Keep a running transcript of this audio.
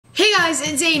guys,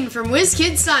 it's Aiden from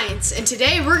WhizKidScience, and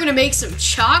today we're gonna make some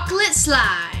chocolate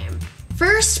slime.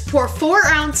 First, pour 4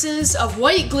 ounces of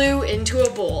white glue into a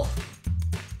bowl.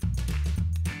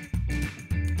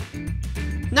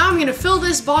 Now I'm gonna fill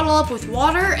this bottle up with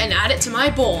water and add it to my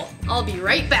bowl. I'll be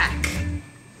right back.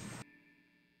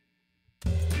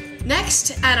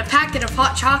 Next, add a packet of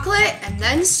hot chocolate and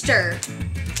then stir.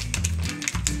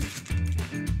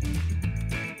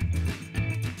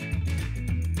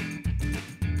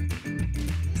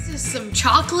 Some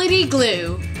chocolatey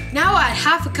glue. Now add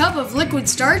half a cup of liquid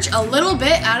starch a little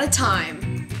bit at a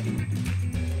time.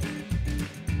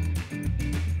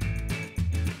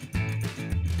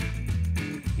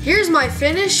 Here's my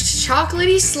finished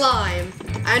chocolatey slime.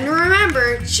 And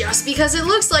remember, just because it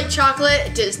looks like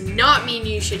chocolate does not mean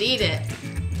you should eat it.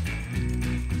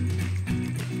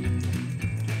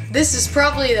 This is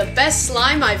probably the best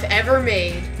slime I've ever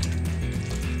made.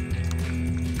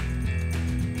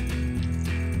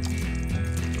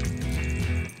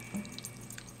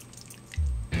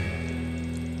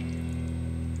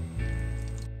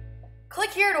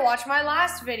 Click here to watch my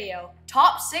last video,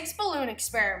 Top 6 Balloon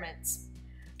Experiments.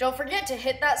 Don't forget to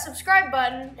hit that subscribe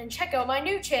button and check out my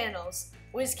new channels,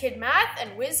 WhizKid Math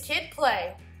and WhizKid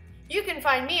Play. You can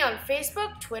find me on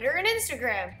Facebook, Twitter, and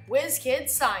Instagram,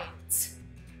 WhizKidScience.